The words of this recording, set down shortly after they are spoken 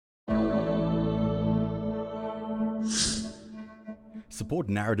Support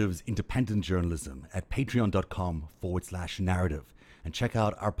Narrative's independent journalism at patreon.com/narrative and check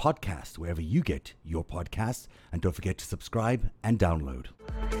out our podcast wherever you get your podcasts. And don't forget to subscribe and download.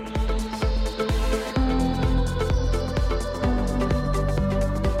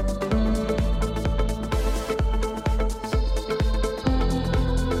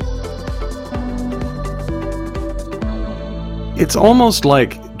 It's almost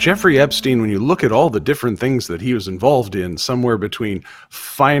like Jeffrey Epstein, when you look at all the different things that he was involved in, somewhere between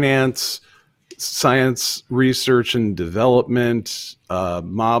finance, science, research and development,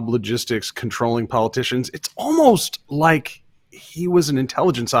 mob logistics, controlling politicians, it's almost like he was an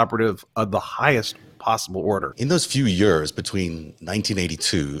intelligence operative of the highest possible order. In those few years between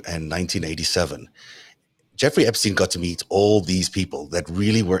 1982 and 1987, Jeffrey Epstein got to meet all these people that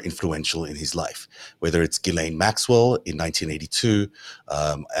really were influential in his life, whether it's Maxwell in 1982,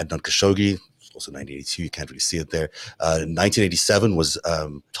 Adnan Khashoggi, also 1982, you can't really see it there. 1987 was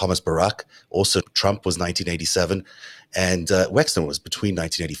Thomas Barack, also Trump was 1987, and Wexner was between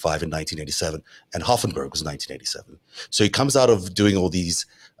 1985 and 1987, and Hoffenberg was 1987. So he comes out of doing all these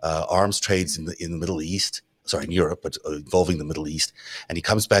arms trades in the Middle East, in Europe, but involving the Middle East. And he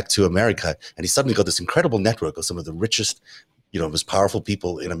comes back to America and he's suddenly got this incredible network of some of the richest, most powerful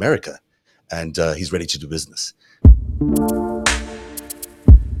people in America. And he's ready to do business.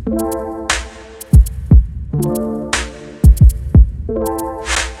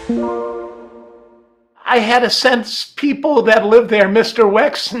 I had a sense people that live there, Mr.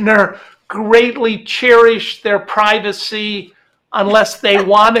 Wexner, greatly cherished their privacy unless they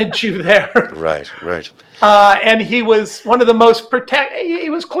wanted you there. Right. And he was one of the most he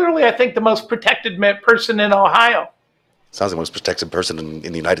was clearly, I think, the most protected person in Ohio. Sounds like the most protected person in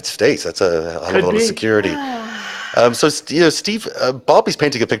the United States. That's a hell of a lot of security. So, Steve, Bob is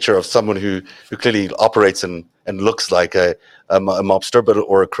painting a picture of someone who clearly operates and looks like a mobster,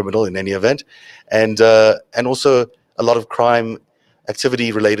 or a criminal in any event, and also a lot of crime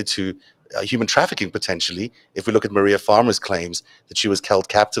activity related to human trafficking, potentially, if we look at Maria Farmer's claims that she was held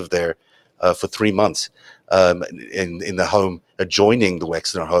captive there for 3 months in the home adjoining the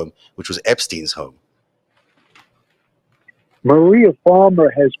Wexner home, which was Epstein's home. Maria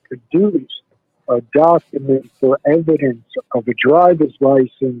Farmer has produced a document for evidence of a driver's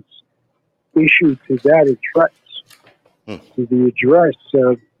license issued to that address, to the address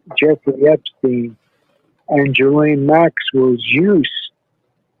of Jeffrey Epstein and Ghislaine Maxwell's use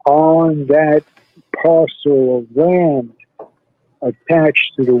on that parcel of land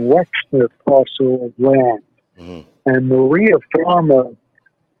attached to the Wexner parcel of land. Mm-hmm. And Maria Farmer,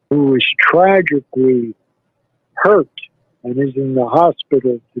 who was tragically hurt and is in the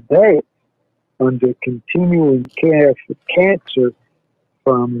hospital today under continuing care for cancer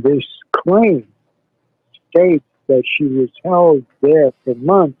from this claim, states that she was held there for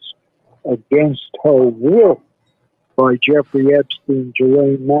months against her will by Jeffrey Epstein,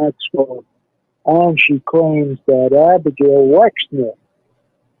 Ghislaine Maxwell, and she claims that Abigail Wexner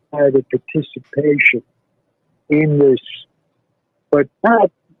had a participation in this, but not,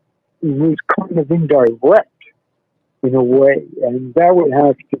 it was kind of indirect in a way, and that would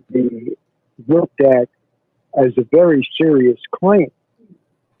have to be looked at as a very serious claim.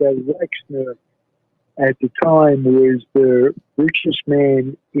 That Wexner at the time was the richest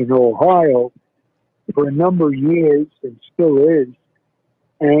man in Ohio for a number of years and still is,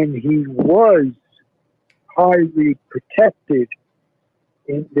 and he was highly protected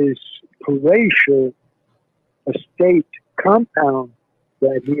in this palatial estate compound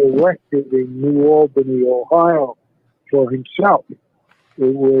that he erected in New Albany, Ohio, for himself. It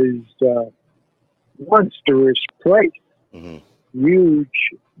was a monstrous place,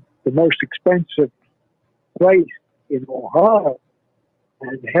 huge, the most expensive place in Ohio,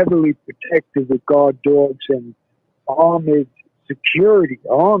 and heavily protected with guard dogs and armed security.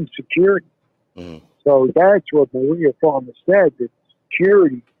 So that's what Maria Farmer said, that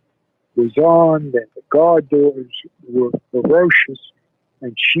security was on, that the guard dogs were ferocious,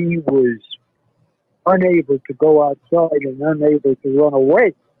 and she was unable to go outside and unable to run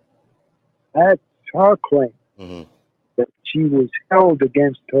away. That's her claim, that she was held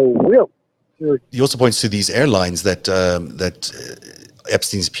against her will. He also points to these airlines that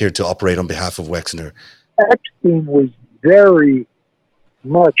Epstein appeared to operate on behalf of Wexner. Epstein was very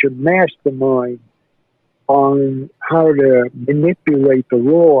much a mastermind on how to manipulate the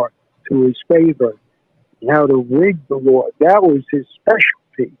law to his favor, and how to rig the law. That was his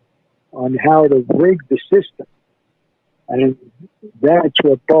specialty, on how to rig the system. And that's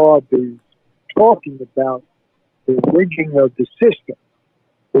what Bob is talking about, the rigging of the system,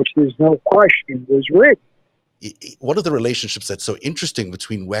 which there's no question was rigged. one of the relationships that's so interesting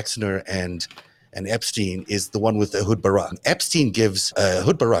between Wexner and Epstein is the one with Ehud Barak. Epstein gives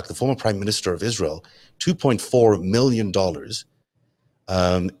Ehud Barak, the former prime minister of Israel, $2.4 million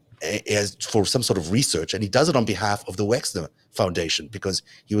as for some sort of research, and he does it on behalf of the Wexner Foundation because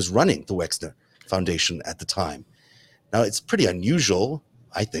he was running the Wexner Foundation at the time. Now, it's pretty unusual,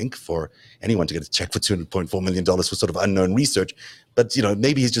 I think, for anyone to get a check for $2.4 million for sort of unknown research, but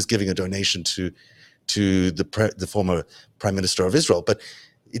maybe he's just giving a donation to the former prime minister of Israel. But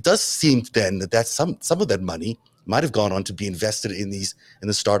it does seem then that some of that money might have gone on to be invested in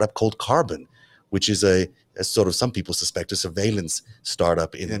the startup called Carbon, which is a sort of, some people suspect, a surveillance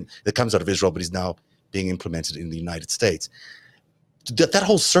startup that comes out of Israel, but is now being implemented in the United States. That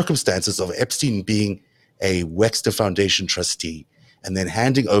whole circumstances of Epstein being a Wexner Foundation trustee and then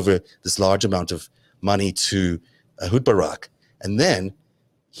handing over this large amount of money to Ehud Barak, and then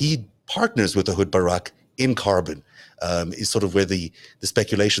he partners with Ehud Barak in Carbon, is sort of where the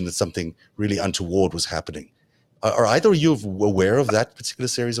speculation that something really untoward was happening. Are either of you aware of that particular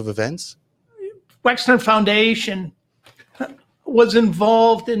series of events? Wexner Foundation was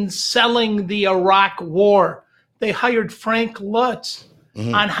involved in selling the Iraq War. They hired Frank Lutz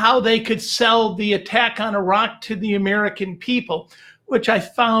on how they could sell the attack on Iraq to the American people, which I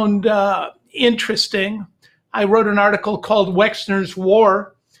found interesting. I wrote an article called Wexner's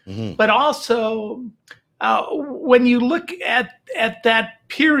War, but also when you look at that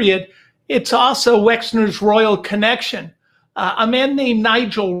period, it's also Wexner's royal connection. A man named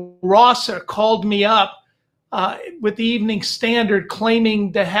Nigel Rosser called me up with the Evening Standard,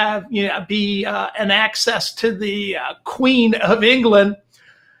 claiming to have an access to the Queen of England,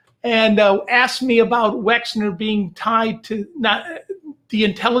 and asked me about Wexner being tied to the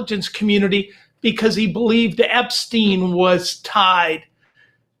intelligence community because he believed Epstein was tied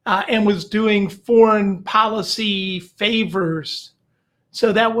and was doing foreign policy favors.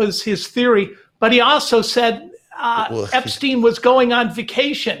 So that was his theory. But he also said Epstein was going on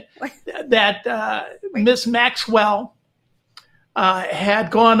vacation, that Miss Maxwell had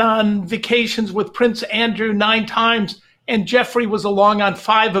gone on vacations with Prince Andrew 9 times, and Jeffrey was along on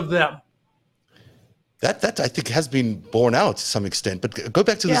 5 of them. That I think has been borne out to some extent. But go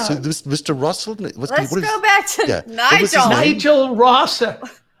back to this Mr. Russell. Let's go back to Nigel. Nigel Rosser.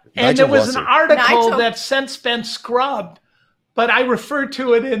 And there was an article that's since been scrubbed, but I refer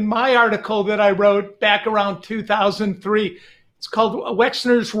to it in my article that I wrote back around 2003. It's called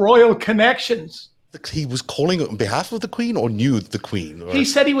Wexner's Royal Connections. He was calling on behalf of the Queen or knew the Queen? Or? He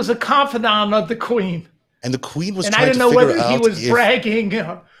said he was a confidant of the Queen. And the Queen was and trying to figure out. And I don't know whether he was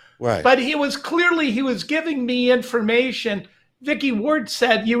bragging. Right. But he was giving me information. Vicky Ward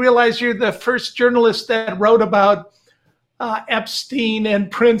said, you realize you're the first journalist that wrote about Epstein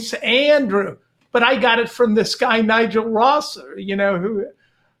and Prince Andrew. But I got it from this guy, Nigel Rosser, who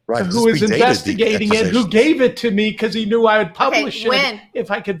was investigating it, who gave it to me because he knew I would publish it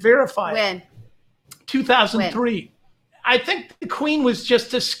if I could verify it. 2003. When? I think the Queen was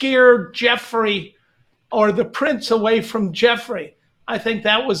just to scare Jeffrey or the Prince away from Jeffrey. I think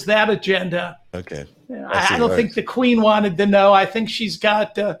that was that agenda. Okay. I don't think the Queen wanted to know. I think she's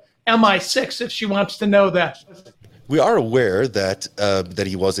got MI6 if she wants to know that. We are aware that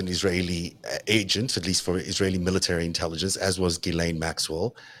he was an Israeli agent, at least for Israeli military intelligence, as was Ghislaine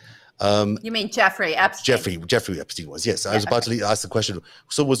Maxwell. You mean Jeffrey Epstein? Jeffrey Epstein was, yes. I was about to ask the question.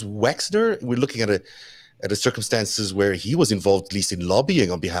 So was Wexner, we're looking at a circumstances where he was involved, at least in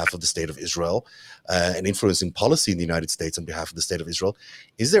lobbying on behalf of the state of Israel and influencing policy in the United States on behalf of the state of Israel.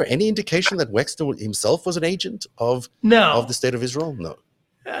 Is there any indication that Wexner himself was an agent of the state of Israel? No.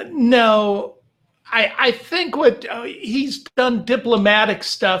 No. I think he's done diplomatic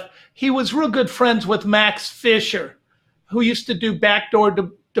stuff. He was real good friends with Max Fisher, who used to do backdoor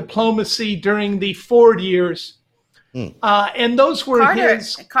diplomacy during the Ford years. And those were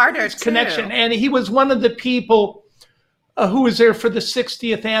his connection. Too. And he was one of the people who was there for the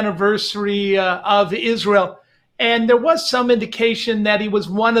 60th anniversary of Israel. And there was some indication that he was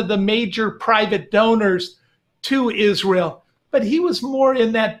one of the major private donors to Israel. But he was more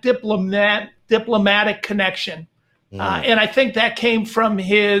in that diplomatic connection. And I think that came from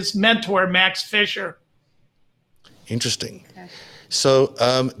his mentor, Max Fisher. Interesting. Okay. So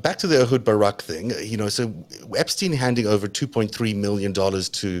back to the Ehud Barak thing, so Epstein handing over $2.3 million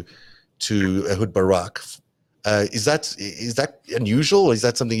to Ehud Barak. Is that unusual? Or is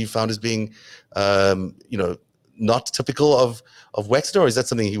that something you found as being, not typical of Wexner, or is that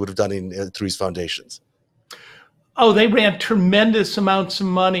something he would have done through his foundations? Oh, they ran tremendous amounts of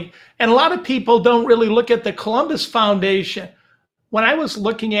money. And a lot of people don't really look at the Columbus Foundation. when I was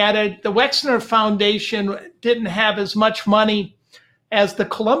looking at it, the Wexner Foundation didn't have as much money as the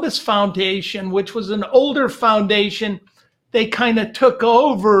Columbus Foundation, which was an older foundation. They kind of took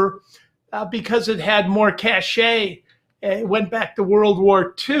over because it had more cachet. It went back to World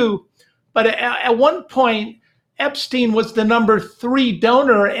War II. But at one point, Epstein was the number 3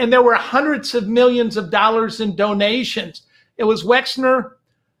 donor, and there were hundreds of millions of dollars in donations. It was Wexner,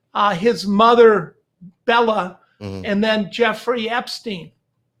 his mother, Bella, and then Jeffrey Epstein.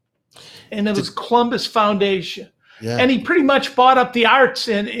 And it was Columbus Foundation. Yeah. And he pretty much bought up the arts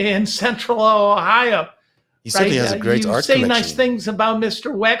in Central Ohio. He certainly has a great art collection. You say nice things about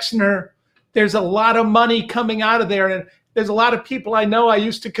Mr. Wexner. There's a lot of money coming out of there. And there's a lot of people I know I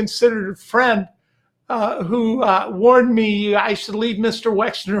used to consider a friend who warned me I should leave Mr.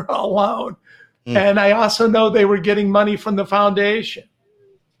 Wexner alone. And I also know they were getting money from the foundation.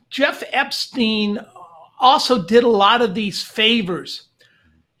 Jeff Epstein also did a lot of these favors.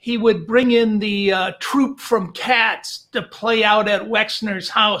 He would bring in the troupe from Cats to play out at Wexner's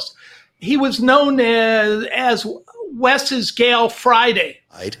house. He was known as Wes's Gale Friday.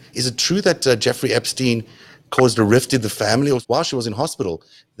 Right. Is it true that Jeffrey Epstein caused a rift in the family? While she was in hospital,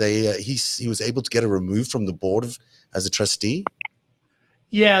 he was able to get her removed from the board as a trustee?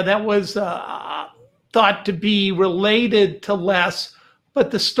 Yeah, that was thought to be related to Les,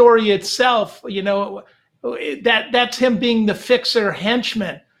 but the story itself, that's him being the fixer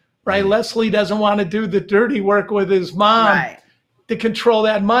henchman, right? Leslie doesn't want to do the dirty work with his mom to control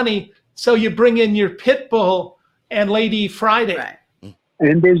that money, so you bring in your pit bull and Lady Friday. Right.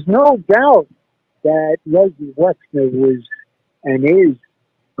 And there's no doubt that Leslie Wexner was and is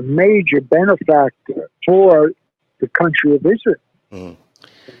a major benefactor for the country of Israel.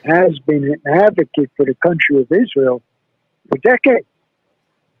 Has been an advocate for the country of Israel for decades.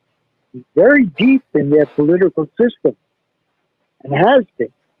 Very deep in their political system, and has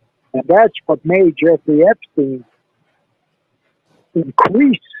been. And that's what made Jeffrey Epstein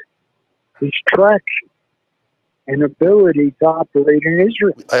increase his traction and ability to operate in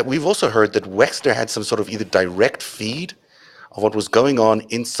Israel. We've also heard that Wexner had some sort of either direct feed of what was going on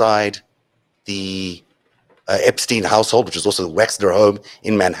inside the Epstein household, which is also the Wexner home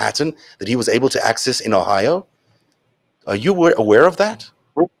in Manhattan, that he was able to access in Ohio. Are you aware of that?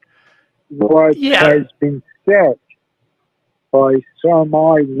 What has been said by some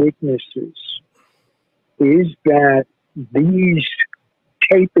eyewitnesses is that these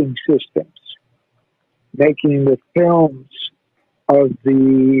taping systems, making the films of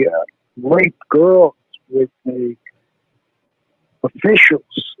the raped girls with the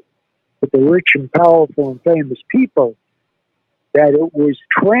officials, with the rich and powerful and famous people, that it was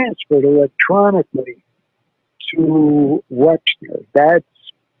transferred electronically to Wexner. That's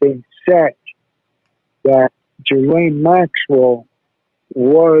been said, that Ghislaine Maxwell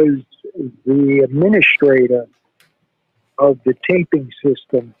was the administrator of the taping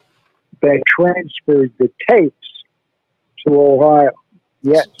system that transferred the tapes to Ohio.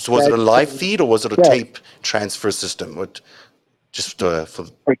 Yes. So was it a live feed or was it a tape transfer system? Just for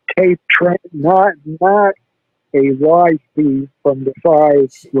a tape, not a live feed from the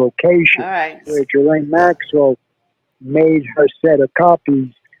 5 locations where Ghislaine Maxwell made her set of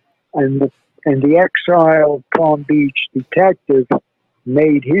copies, and the exiled Palm Beach detective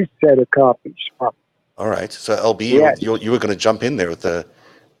made his set of copies from. All right. So, LB, you were going to jump in there with a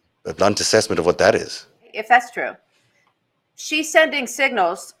blunt assessment of what that is. If that's true. She's sending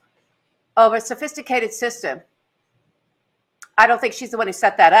signals over a sophisticated system. I don't think she's the one who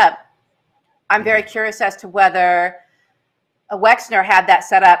set that up. I'm very curious as to whether Wexner had that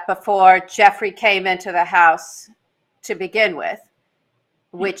set up before Jeffrey came into the house to begin with,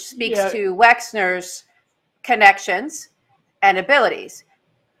 which speaks to Wexner's connections and abilities.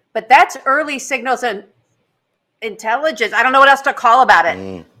 But that's early signals and intelligence. I don't know what else to call about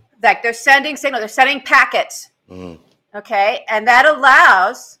it. Like they're sending signals, they're sending packets. Okay, and that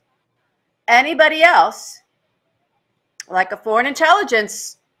allows anybody else, like a foreign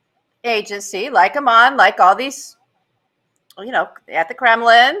intelligence agency, like Amman, like all these, at the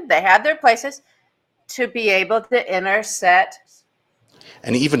Kremlin, they have their places, to be able to intercept.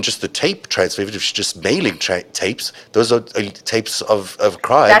 And even just the tape transfer, even if it's just mailing tapes, those are tapes of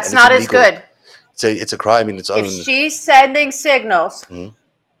crime. That's not as good. It's a crime in its own. If she's sending signals,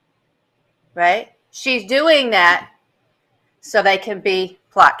 right, she's doing that so they can be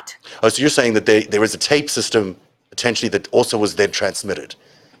plucked. Oh, so you're saying that there is a tape system potentially that also was then transmitted.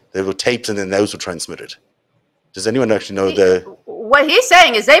 There were tapes and then those were transmitted. Does anyone actually know what he's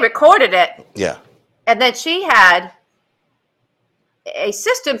saying is they recorded it. Yeah. And then she had a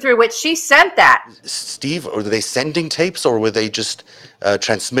system through which she sent that. Steve, or were they sending tapes, or were they just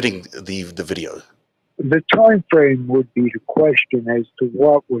transmitting the video? The time frame would be the question as to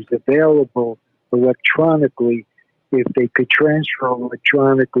what was available electronically, if they could transfer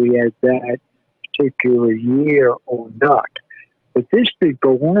electronically at that particular year or not. But this did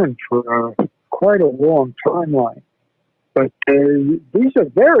go on for quite a long timeline. But these are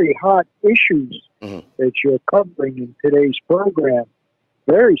very hot issues that you're covering in today's program.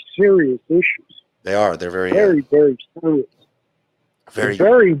 Very serious issues. They are. They're very very serious.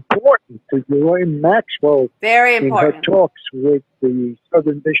 Very important to Ghislaine Maxwell Very in her important. talks with the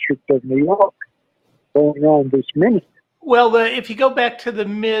Southern District of New York going on this minute. Well, if you go back to the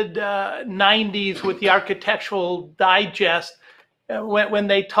mid 90s with the Architectural Digest, when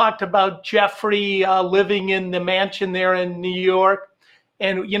they talked about Jeffrey living in the mansion there in New York,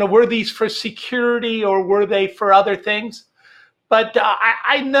 and were these for security or were they for other things? But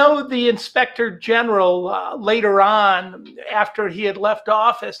I know the Inspector General later on, after he had left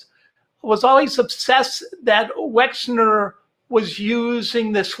office, was always obsessed that Wexner was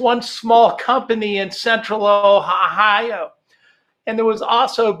using this one small company in Central Ohio. And there was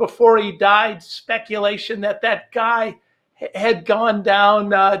also, before he died, speculation that that guy had gone down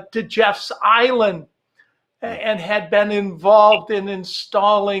to Jeff's Island and had been involved in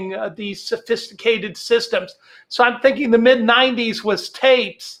installing these sophisticated systems. So I'm thinking the mid-90s was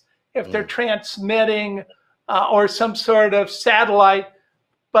tapes, if they're transmitting or some sort of satellite.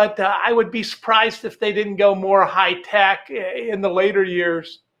 But I would be surprised if they didn't go more high-tech in the later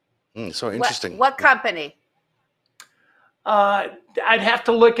years. So interesting. What company? I'd have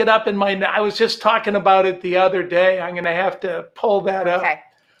to look it up in my. I was just talking about it the other day. I'm going to have to pull that up. Okay.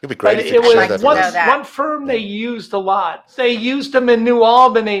 It'd be great But if you it could share was that. one firm they used a lot. They used them in New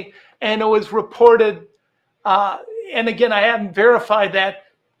Albany, and it was reported. And again, I haven't verified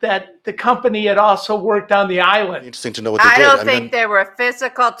that the company had also worked on the island. Interesting to know what they I did. don't think there were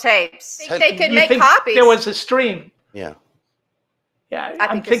physical tapes. They could make copies. There was a stream. Yeah. Yeah, I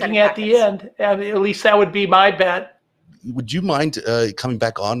I'm think they're thinking sending at the end. At least that would be my bet. Would you mind coming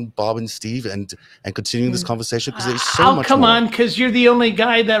back on, Bob and Steve, and continuing this conversation? Because there's so much Come more. on, because you're the only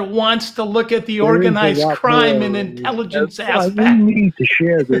guy that wants to look at the There is a organized lot crime more. and intelligence We aspect. need to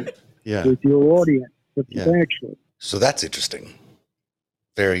share this Yeah. with your audience substantially. So that's interesting.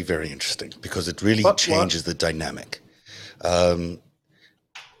 Very, very interesting, because it really changes the dynamic. I'm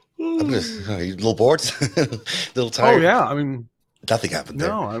gonna, are you a little bored? A little tired? Oh, yeah. I mean, nothing happened there.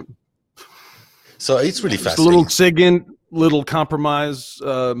 no. So it's really Just a fascinating. little SIGINT, little compromise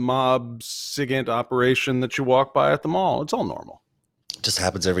mob SIGINT operation that you walk by at the mall. It's all normal. Just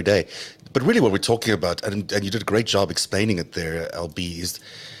happens every day. But really what we're talking about, and you did a great job explaining it there, LB,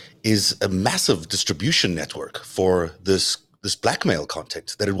 is a massive distribution network for this blackmail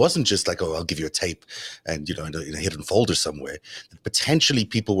content. That it wasn't just like, oh, I'll give you a tape and, in a hidden folder somewhere. That potentially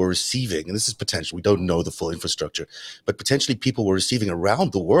people were receiving, and this is potential, we don't know the full infrastructure, but potentially people were receiving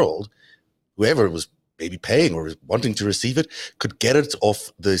around the world, whoever was maybe paying or wanting to receive it, could get it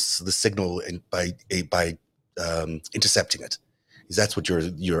off the signal and by intercepting it. Is that what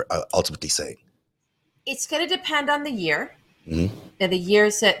you're ultimately saying? It's going to depend on the year. Mm-hmm. The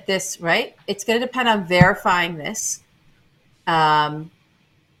years that this, right? It's going to depend on verifying this. The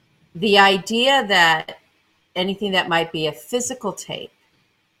idea that anything that might be a physical tape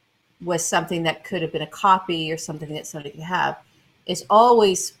was something that could have been a copy or something that somebody could have is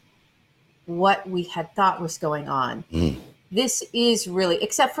always what we had thought was going on. This is really,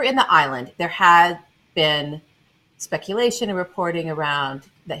 except for in the island, there had been speculation and reporting around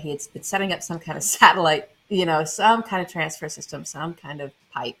that he had been setting up some kind of satellite, some kind of transfer system, some kind of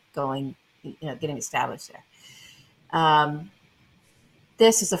pipe going, getting established there.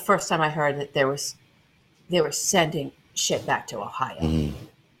 This is the first time I heard that they were sending shit back to Ohio.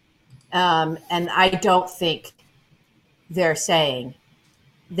 And I don't think they're saying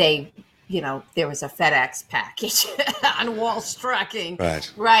there was a FedEx package on Walsh Trucking,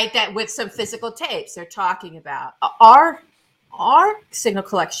 right? That with some physical tapes they're talking about. Our signal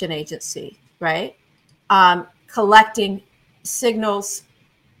collection agency, right? Collecting signals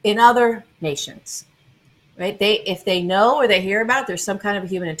in other nations, right? If they know or they hear about there's some kind of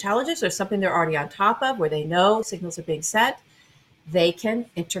human intelligence or something they're already on top of where they know signals are being sent, they can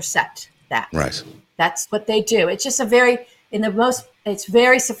intercept that. Right. That's what they do. It's just it's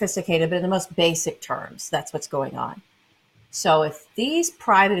very sophisticated, but in the most basic terms, that's what's going on. So if these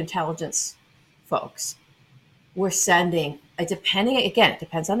private intelligence folks were sending, it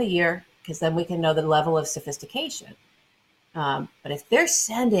depends on the year, because then we can know the level of sophistication. But if they're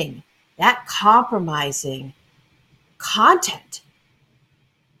sending that compromising content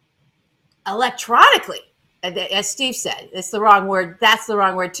electronically. As Steve said, it's the wrong word. That's the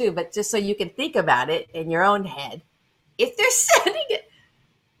wrong word too. But just so you can think about it in your own head, if they're sending it,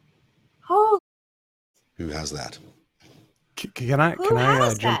 holy, Who has that? Can I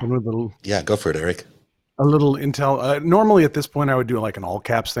jump in with a little? Yeah, go for it, Eric. A little intel. Normally at this point, I would do like an all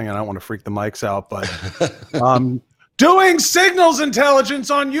caps thing, and I don't want to freak the mics out, but doing signals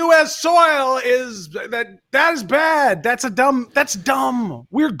intelligence on U.S. soil that is bad. That's dumb.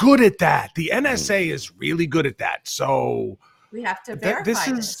 We're good at that. The NSA is really good at that. So we have to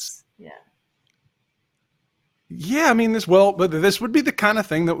verify this. Yeah, I mean but this would be the kind of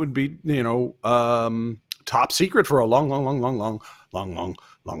thing that would be, top secret for a long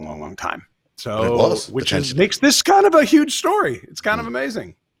time. So, which makes this kind of a huge story. It's kind of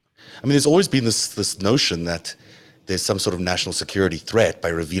amazing. I mean, there's always been this notion that there's some sort of national security threat by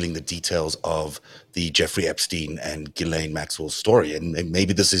revealing the details of the Jeffrey Epstein and Ghislaine Maxwell story. And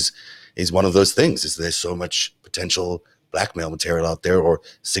maybe this is one of those things, is there's so much potential blackmail material out there, or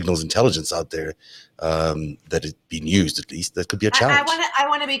signals intelligence out there, that is being used, at least. That could be a challenge. I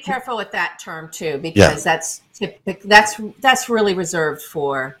want to be careful with that term too, because that's really reserved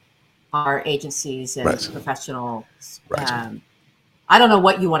for our agencies and professionals. Right. I don't know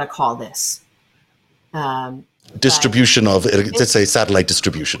what you want to call this. Distribution of, let's say, satellite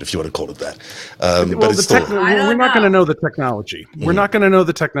distribution, if you want to call it that. But it's still, we're not going to know the technology. We're not going to know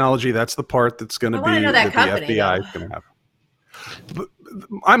the technology. That's the part that's going to be that the FBI is going to have. But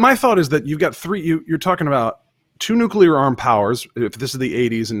my thought is that you've got three. You're talking about two nuclear armed powers. If this is the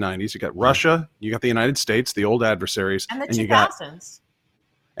 80s and 90s, you got Russia, you got the United States, the old adversaries, and the 2000s.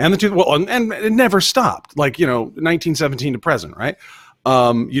 And it never stopped. 1917 to present, right?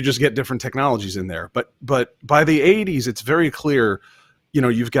 You just get different technologies in there. But by the 80s, it's very clear,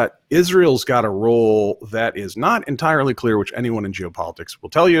 you've got Israel's got a role that is not entirely clear, which anyone in geopolitics will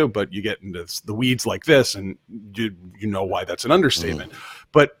tell you, but you get into the weeds like this and you know why that's an understatement.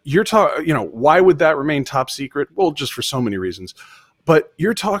 But you're talking, why would that remain top secret? Well, just for so many reasons. But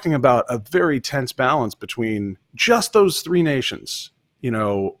you're talking about a very tense balance between just those three nations,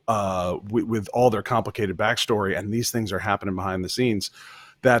 with all their complicated backstory, and these things are happening behind the scenes,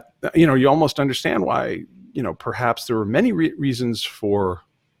 that, you almost understand why, perhaps there were many reasons for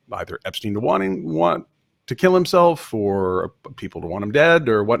either Epstein to want to kill himself, or people to want him dead,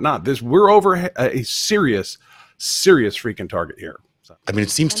 or whatnot. We're over a serious freaking target here. So. I mean,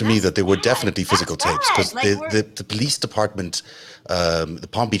 it seems to me that there were definitely physical tapes, because the police department, the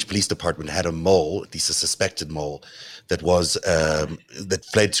Palm Beach Police Department, had a mole, at least a suspected mole, that was that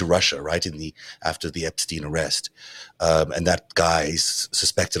fled to Russia right after the Epstein arrest, and that guy is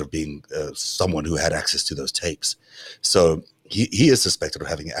suspected of being someone who had access to those tapes. So he is suspected of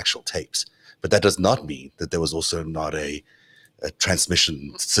having actual tapes, but that does not mean that there was also not a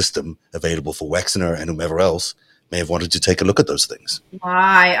transmission system available for Wexner and whomever else may have wanted to take a look at those things.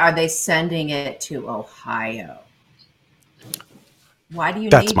 Why are they sending it to Ohio? Why do you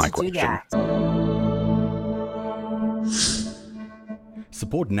That's need my to question. do that?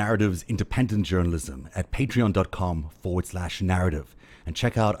 Support Narrative's independent journalism at patreon.com/narrative, and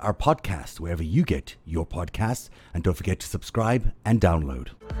check out our podcast wherever you get your podcasts, and don't forget to subscribe and download.